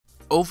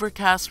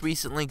Overcast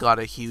recently got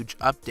a huge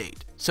update,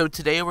 so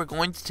today we're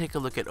going to take a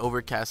look at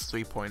Overcast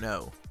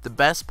 3.0, the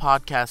best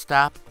podcast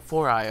app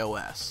for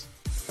iOS.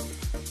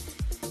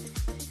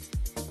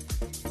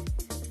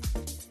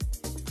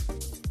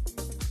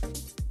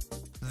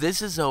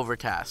 This is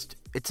Overcast.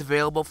 It's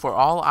available for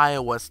all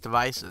iOS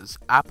devices,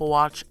 Apple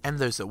Watch, and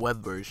there's a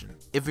web version.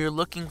 If you're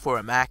looking for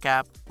a Mac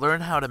app,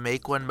 learn how to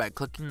make one by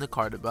clicking the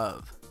card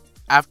above.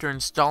 After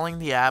installing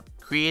the app,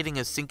 creating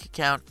a sync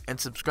account, and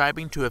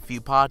subscribing to a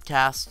few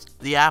podcasts,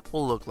 the app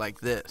will look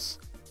like this.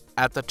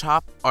 At the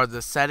top are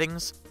the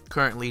settings,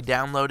 currently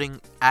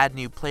downloading, add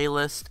new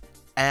playlist,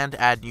 and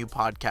add new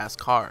podcast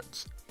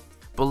cards.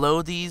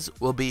 Below these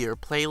will be your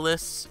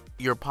playlists,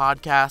 your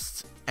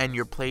podcasts, and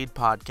your played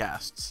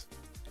podcasts.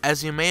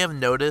 As you may have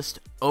noticed,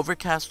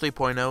 Overcast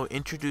 3.0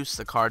 introduced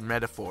the card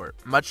metaphor,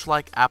 much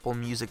like Apple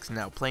Music's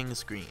Now Playing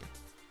screen.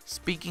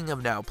 Speaking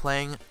of Now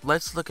Playing,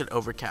 let's look at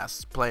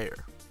Overcast's player.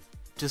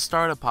 To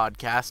start a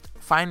podcast,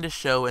 find a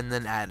show and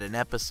then add an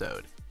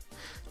episode.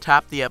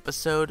 Tap the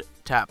episode,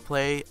 tap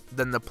play,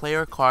 then the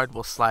player card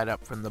will slide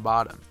up from the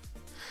bottom.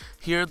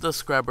 Here the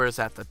scrubber is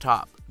at the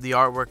top, the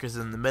artwork is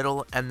in the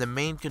middle, and the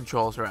main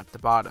controls are at the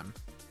bottom.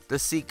 The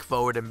seek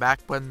forward and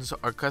back buttons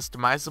are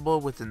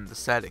customizable within the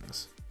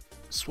settings.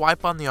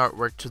 Swipe on the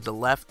artwork to the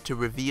left to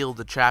reveal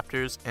the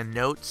chapters and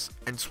notes,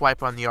 and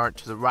swipe on the art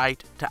to the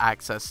right to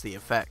access the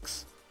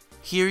effects.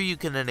 Here you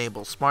can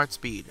enable Smart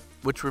Speed,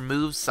 which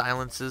removes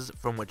silences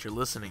from what you're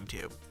listening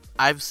to.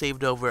 I've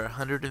saved over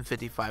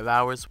 155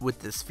 hours with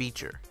this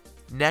feature.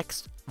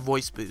 Next,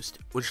 Voice Boost,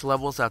 which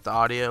levels out the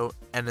audio,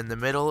 and in the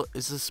middle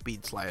is the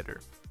speed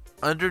slider.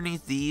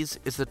 Underneath these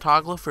is the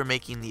toggle for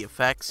making the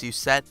effects you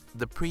set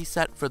the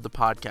preset for the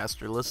podcast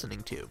you're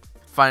listening to.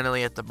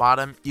 Finally, at the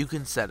bottom, you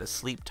can set a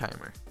sleep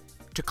timer.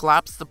 To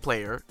collapse the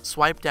player,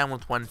 swipe down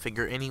with one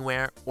finger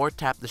anywhere or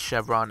tap the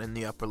chevron in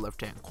the upper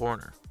left-hand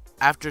corner.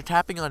 After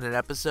tapping on an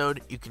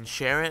episode, you can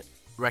share it,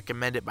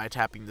 recommend it by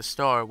tapping the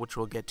star, which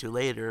we'll get to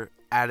later,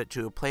 add it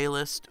to a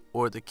playlist,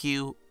 or the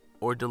queue,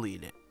 or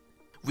delete it.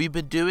 We've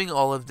been doing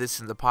all of this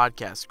in the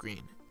podcast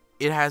screen.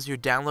 It has your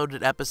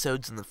downloaded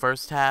episodes in the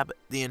first tab,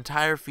 the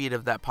entire feed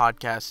of that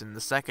podcast in the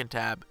second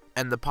tab,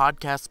 and the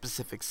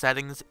podcast-specific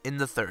settings in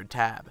the third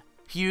tab.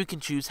 Here you can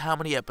choose how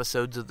many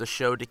episodes of the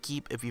show to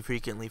keep if you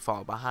frequently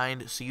fall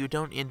behind, so you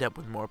don't end up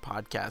with more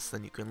podcasts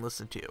than you can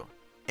listen to.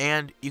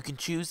 And you can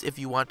choose if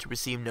you want to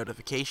receive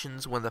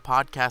notifications when the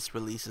podcast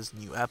releases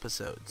new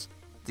episodes.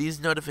 These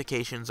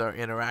notifications are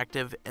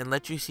interactive and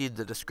let you see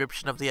the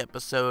description of the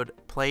episode,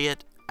 play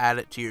it, add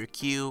it to your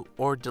queue,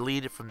 or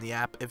delete it from the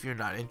app if you're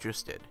not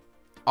interested.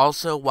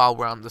 Also, while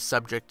we're on the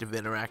subject of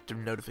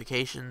interactive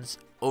notifications,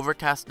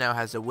 Overcast now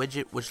has a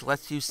widget which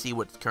lets you see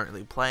what's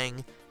currently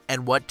playing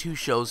and what two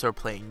shows are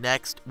playing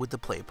next with the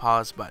play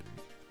pause button.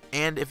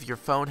 And if your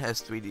phone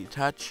has 3D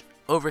touch,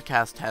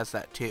 Overcast has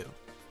that too.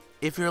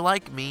 If you're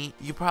like me,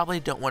 you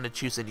probably don't want to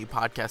choose a new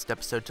podcast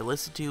episode to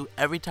listen to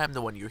every time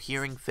the one you're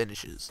hearing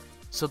finishes.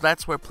 So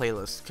that's where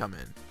playlists come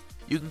in.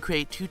 You can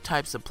create two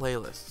types of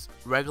playlists,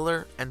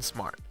 regular and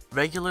smart.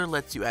 Regular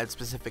lets you add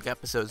specific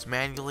episodes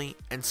manually,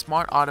 and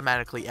smart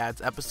automatically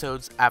adds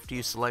episodes after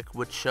you select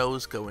which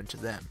shows go into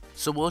them.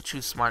 So we'll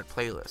choose smart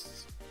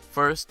playlists.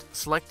 First,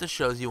 select the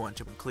shows you want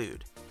to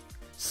include.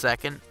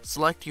 Second,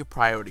 select your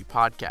priority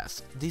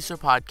podcasts. These are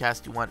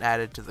podcasts you want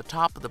added to the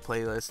top of the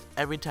playlist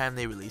every time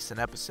they release an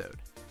episode.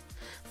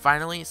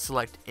 Finally,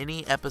 select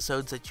any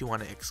episodes that you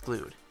want to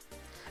exclude.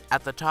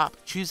 At the top,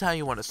 choose how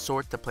you want to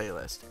sort the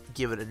playlist,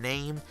 give it a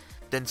name,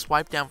 then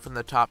swipe down from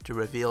the top to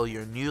reveal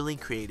your newly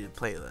created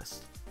playlist.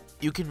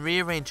 You can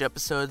rearrange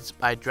episodes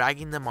by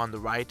dragging them on the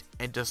right,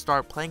 and to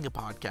start playing a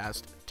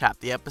podcast, tap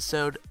the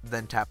episode,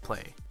 then tap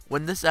play.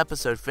 When this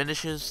episode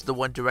finishes, the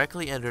one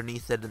directly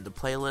underneath it in the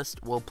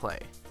playlist will play.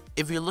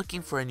 If you're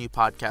looking for a new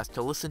podcast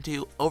to listen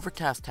to,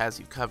 Overcast has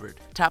you covered.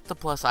 Tap the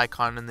plus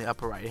icon in the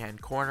upper right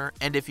hand corner,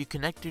 and if you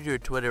connected your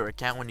Twitter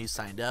account when you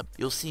signed up,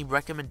 you'll see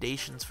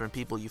recommendations from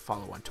people you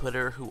follow on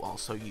Twitter who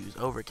also use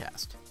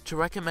Overcast. To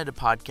recommend a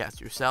podcast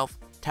yourself,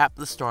 tap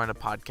the star in a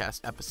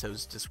podcast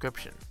episode's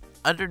description.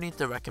 Underneath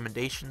the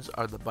recommendations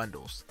are the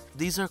bundles.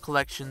 These are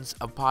collections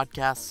of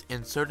podcasts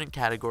in certain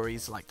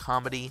categories like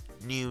comedy,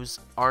 news,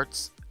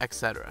 arts,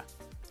 etc.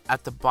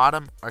 At the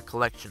bottom are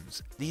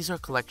collections. These are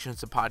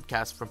collections of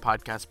podcasts from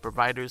podcast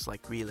providers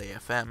like Relay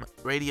FM,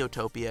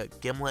 Radiotopia,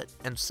 Gimlet,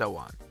 and so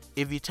on.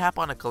 If you tap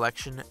on a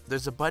collection,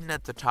 there's a button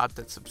at the top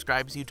that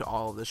subscribes you to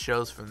all of the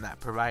shows from that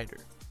provider.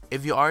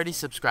 If you already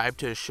subscribe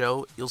to a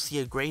show, you'll see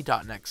a gray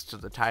dot next to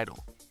the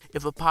title.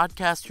 If a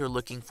podcast you're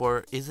looking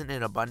for isn't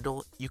in a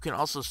bundle, you can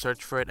also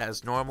search for it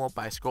as normal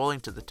by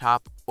scrolling to the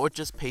top or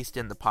just paste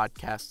in the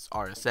podcast's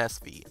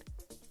RSS feed.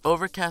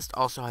 Overcast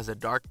also has a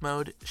dark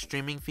mode,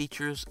 streaming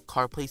features,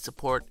 CarPlay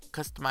support,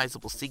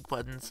 customizable sync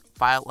buttons,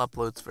 file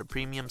uploads for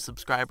premium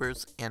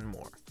subscribers, and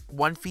more.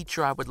 One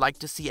feature I would like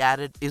to see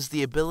added is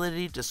the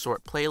ability to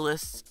sort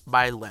playlists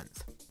by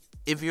length.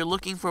 If you're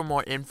looking for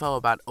more info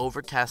about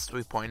Overcast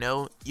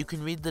 3.0, you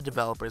can read the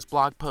developer's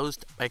blog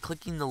post by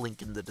clicking the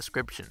link in the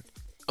description.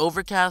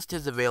 Overcast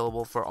is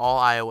available for all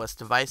iOS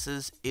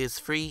devices, is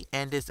free,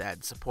 and is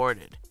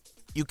ad-supported.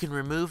 You can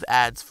remove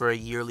ads for a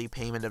yearly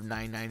payment of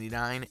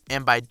 $9.99,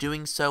 and by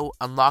doing so,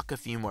 unlock a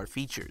few more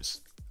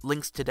features.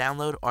 Links to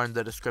download are in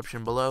the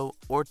description below,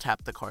 or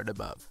tap the card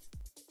above.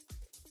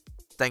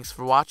 Thanks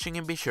for watching,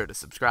 and be sure to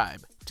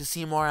subscribe. To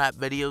see more app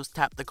videos,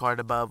 tap the card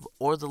above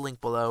or the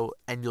link below,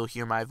 and you'll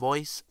hear my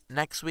voice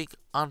next week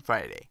on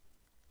Friday.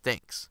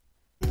 Thanks.